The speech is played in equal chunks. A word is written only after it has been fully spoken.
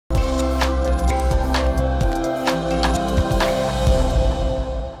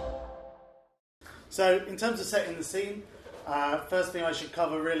So in terms of setting the scene, first thing I should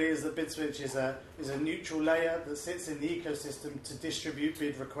cover really is that BidSwitch is a neutral layer that sits in the ecosystem to distribute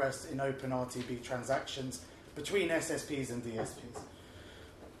bid requests in open RTB transactions between SSPs and DSPs.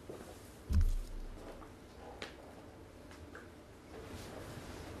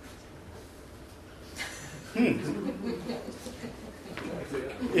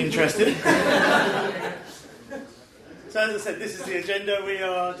 Interested? So as I said, this is the agenda. We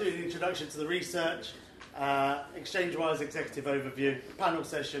are doing the introduction to the research, exchange-wise executive overview, panel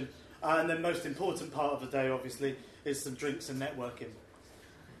session, and then most important part of the day, obviously, is some drinks and networking.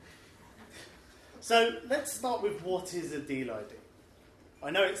 So let's start with what is a deal ID.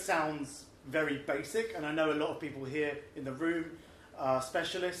 I know it sounds very basic, and I know a lot of people here in the room are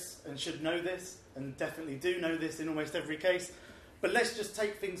specialists and should know this, and definitely do know this in almost every case. But let's just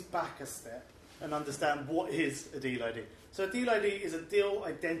take things back a step and understand what is a deal ID. So a deal ID is a deal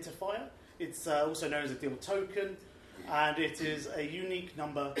identifier. It's also known as a deal token, and it is a unique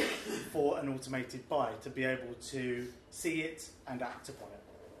number for an automated buy to be able to see it and act upon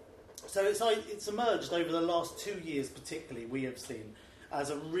it. So it's emerged over the last 2 years particularly, we have seen, as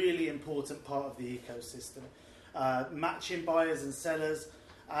a really important part of the ecosystem. Matching buyers and sellers,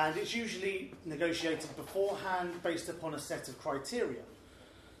 and it's usually negotiated beforehand based upon a set of criteria.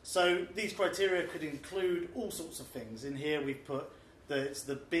 So these criteria could include all sorts of things. In here we've put it's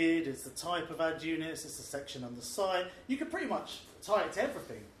the bid, it's the type of ad units, it's the section on the site. You could pretty much tie it to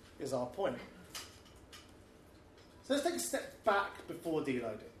everything, is our point. So let's take a step back before deal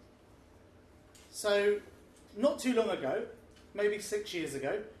ID. So not too long ago, maybe 6 years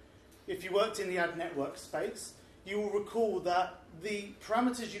ago, if you worked in the ad network space, you will recall that the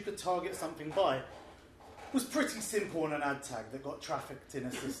parameters you could target something by was pretty simple on an ad tag that got trafficked in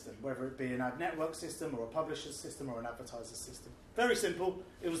a system, whether it be an ad network system or a publisher's system or an advertiser's system. Very simple.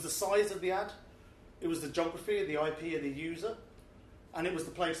 It was the size of the ad, it was the geography of the IP of the user, and it was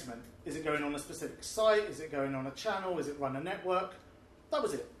the placement. Is it going on a specific site? Is it going on a channel? Is it run a network? That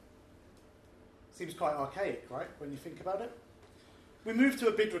was it. Seems quite archaic, right, when you think about it? We moved to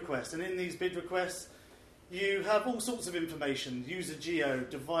a bid request, and in these bid requests, you have all sorts of information: user geo,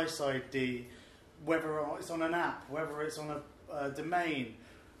 device ID, whether it's on an app, whether it's on a domain,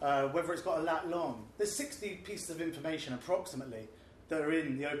 whether it's got a lat long. There's 60 pieces of information approximately that are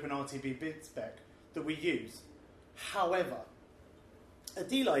in the OpenRTB bid spec that we use. However, a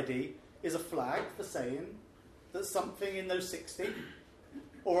deal ID is a flag for saying that something in those 60,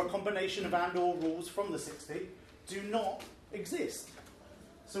 or a combination of and/or rules from the 60, do not exist.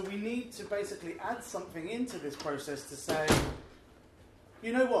 So we need to basically add something into this process to say,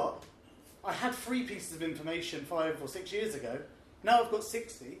 you know what? I had 3 pieces of information 5 or 6 years ago. Now I've got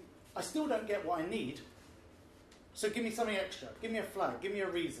 60. I still don't get what I need. So give me something extra. Give me a flag. Give me a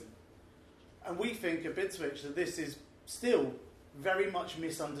reason. And we think at BidSwitch that this is still very much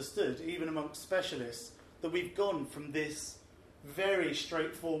misunderstood, even amongst specialists, that we've gone from this very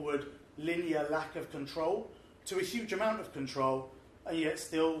straightforward, linear lack of control to a huge amount of control, and yet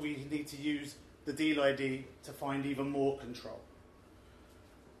still we need to use the deal ID to find even more control.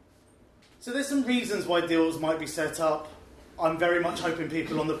 So there's some reasons why deals might be set up. I'm very much hoping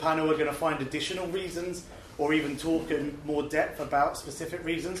people on the panel are going to find additional reasons, or even talk in more depth about specific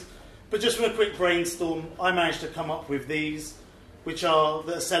reasons. But just from a quick brainstorm, I managed to come up with these, which are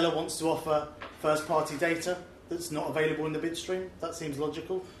that a seller wants to offer first-party data that's not available in the bid stream. That seems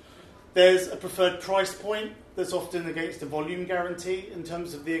logical. There's a preferred price point that's often against a volume guarantee in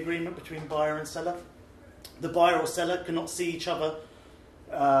terms of the agreement between buyer and seller. The buyer or seller cannot see each other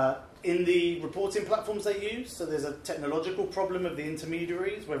in the reporting platforms they use, so there's a technological problem of the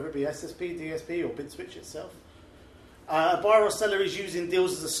intermediaries, whether it be SSP, DSP, or BidSwitch itself. A buyer or seller is using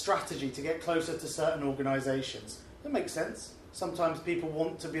deals as a strategy to get closer to certain organisations. That makes sense. Sometimes people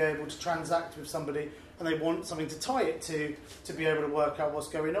want to be able to transact with somebody and they want something to tie it to be able to work out what's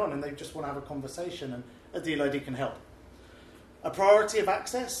going on, and they just want to have a conversation, and a deal ID can help. A priority of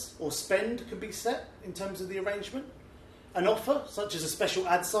access or spend can be set in terms of the arrangement. An offer, such as a special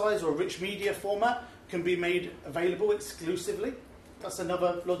ad size or a rich media format, can be made available exclusively. That's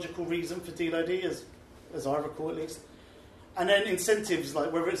another logical reason for deal ID, as I recall at least. And then incentives,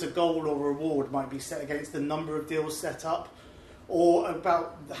 like whether it's a goal or a reward, might be set against the number of deals set up, or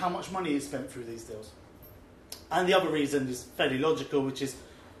about how much money is spent through these deals. And the other reason is fairly logical, which is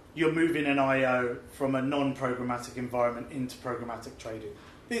you're moving an IO from a non-programmatic environment into programmatic trading.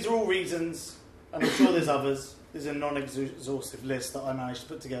 These are all reasons, and I'm sure there's others. There's a non-exhaustive list that I managed to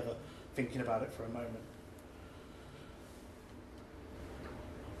put together thinking about it for a moment.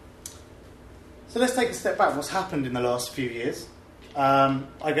 So let's take a step back. What's happened in the last few years?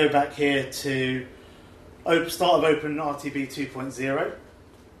 I go back here to start of Open RTB 2.0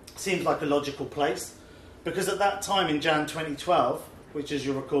 seems like a logical place, because at that time in Jan 2012, which as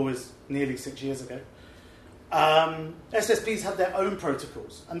you'll recall is nearly 6 years ago, SSPs had their own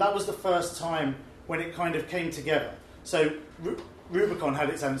protocols, and that was the first time when it kind of came together. So Rubicon had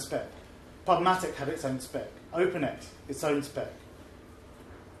its own spec, Pubmatic had its own spec, OpenX, its own spec,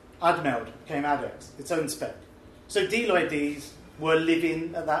 AdMeld became AdX, its own spec. So deal IDs were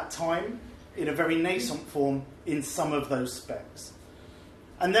living at that time in a very nascent form in some of those specs.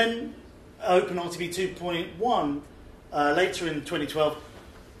 And then OpenRTB 2.1, later in 2012,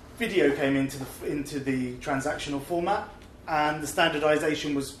 video came into the transactional format, and the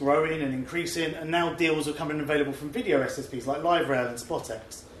standardization was growing and increasing, and now deals are coming available from video SSPs like LiveRail and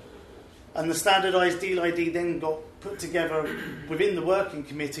SpotX. And the standardized deal ID then got put together within the working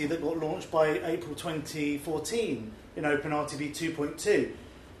committee that got launched by April 2014 in OpenRTB 2.2.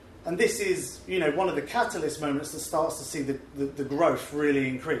 And this is, one of the catalyst moments that starts to see the growth really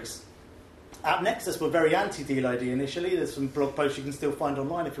increase. AppNexus were very anti-deal ID initially. There's some blog posts you can still find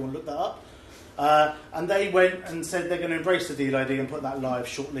online if you want to look that up. And they went and said they're going to embrace the deal ID and put that live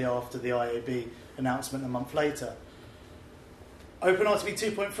shortly after the IAB announcement a month later.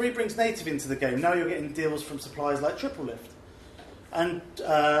 OpenRTB 2.3 brings native into the game. Now you're getting deals from suppliers like TripleLift. And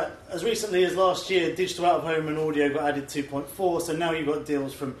as recently as last year, digital out-of-home and audio got added 2.4, so now you've got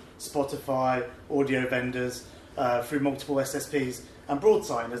deals from Spotify, audio vendors, through multiple SSPs, and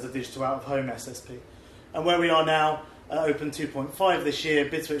Broadsign as a digital out-of-home SSP. And where we are now, Open 2.5 this year,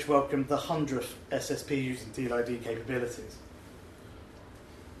 BidSwitch welcomed the 100th SSP using deal ID capabilities.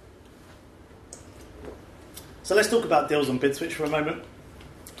 So let's talk about deals on BidSwitch for a moment,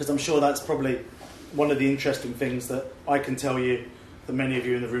 because I'm sure that's probably one of the interesting things that I can tell you that many of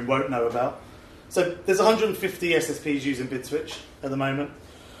you in the room won't know about. So there's 150 SSPs using BidSwitch at the moment.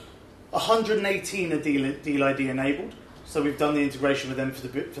 118 are deal ID enabled, so we've done the integration with them for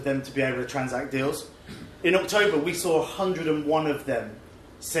them to be able to transact deals. In October, we saw 101 of them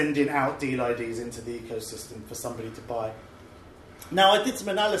sending out deal IDs into the ecosystem for somebody to buy. Now, I did some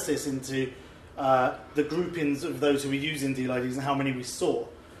analysis into the groupings of those who were using deal IDs and how many we saw.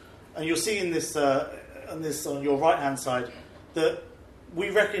 And you'll see in this on your right-hand side that we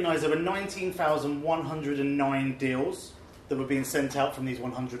recognise there were 19,109 deals that were being sent out from these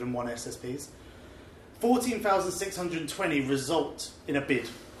 101 SSPs. 14,620 result in a bid,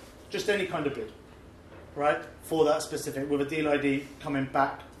 just any kind of bid, right, for that specific, with a deal ID coming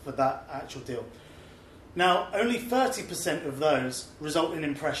back for that actual deal. Now, only 30% of those result in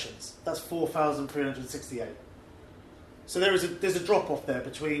impressions. That's 4,368. So there's a drop-off there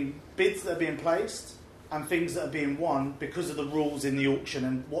between bids that are being placed and things that are being won because of the rules in the auction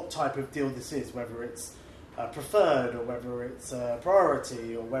and what type of deal this is, whether it's preferred or whether it's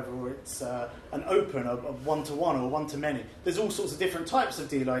priority or whether it's an open, a one-to-one or one-to-many. There's all sorts of different types of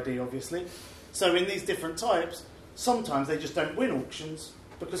deal ID, obviously. So in these different types, sometimes they just don't win auctions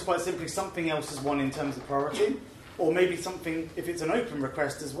because quite simply something else is won in terms of priority, or maybe something, if it's an open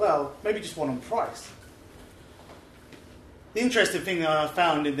request as well, maybe just one on price. The interesting thing that I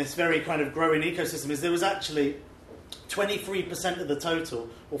found in this very kind of growing ecosystem is there was actually 23% of the total,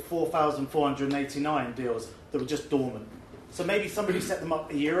 or 4,489 deals, that were just dormant. So maybe somebody set them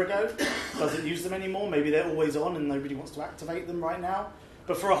up a year ago, doesn't use them anymore, maybe they're always on and nobody wants to activate them right now.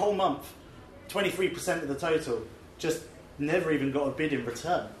 But for a whole month, 23% of the total just never even got a bid in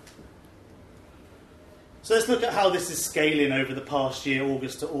return. So let's look at how this is scaling over the past year,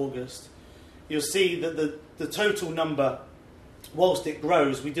 August to August. You'll see that the total number, whilst it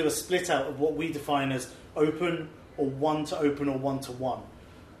grows, we do a split out of what we define as open or one-to-open or one-to-one.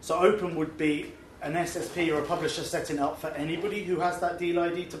 So open would be an SSP or a publisher setting up for anybody who has that deal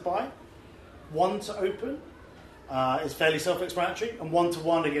ID to buy. One-to-open is fairly self-explanatory, and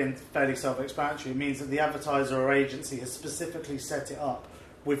one-to-one, again, fairly self-explanatory. It means that the advertiser or agency has specifically set it up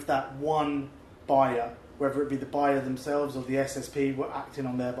with that one buyer, whether it be the buyer themselves or the SSP were acting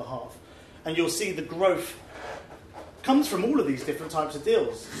on their behalf. And you'll see the growth comes from all of these different types of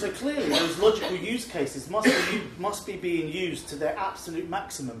deals. So clearly those logical use cases must be being used to their absolute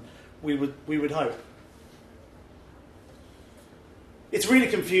maximum, we would hope. It's really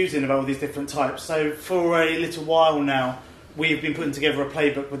confusing about all these different types. So for a little while now, we've been putting together a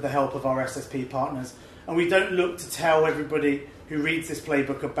playbook with the help of our SSP partners. And we don't look to tell everybody who reads this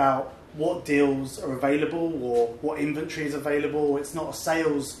playbook about what deals are available or what inventory is available. It's not a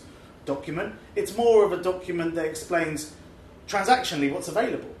sales document. It's more of a document that explains transactionally what's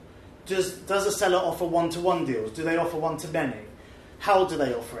available. Does a seller offer one-to-one deals? Do they offer one-to-many? How do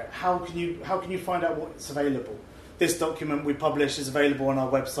they offer it? How can you find out what's available? This document we publish is available on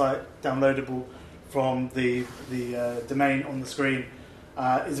our website, downloadable from the domain on the screen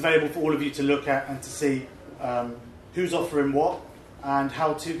is available for all of you to look at and to see who's offering what and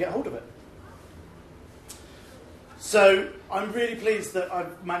how to get hold of it. So I'm really pleased that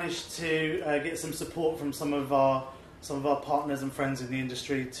I've managed to get some support from some of our partners and friends in the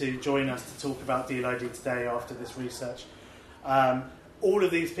industry to join us to talk about Deal ID today after this research. All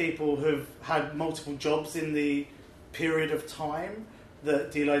of these people have had multiple jobs in the period of time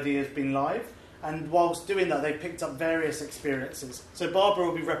that Deal ID has been live, and whilst doing that they've picked up various experiences. So Barbara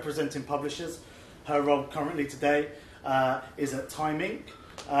will be representing publishers. Her role currently today is at Time Inc.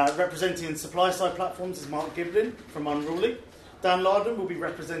 Representing supply-side platforms is Mark Giblin from Unruly. Dan Larden will be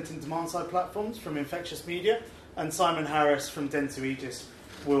representing demand-side platforms from Infectious Media, and Simon Harris from Dentsu Aegis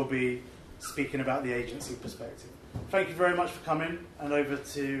will be speaking about the agency perspective. Thank you very much for coming, and over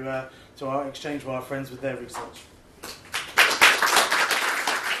to our exchange with our friends with their research.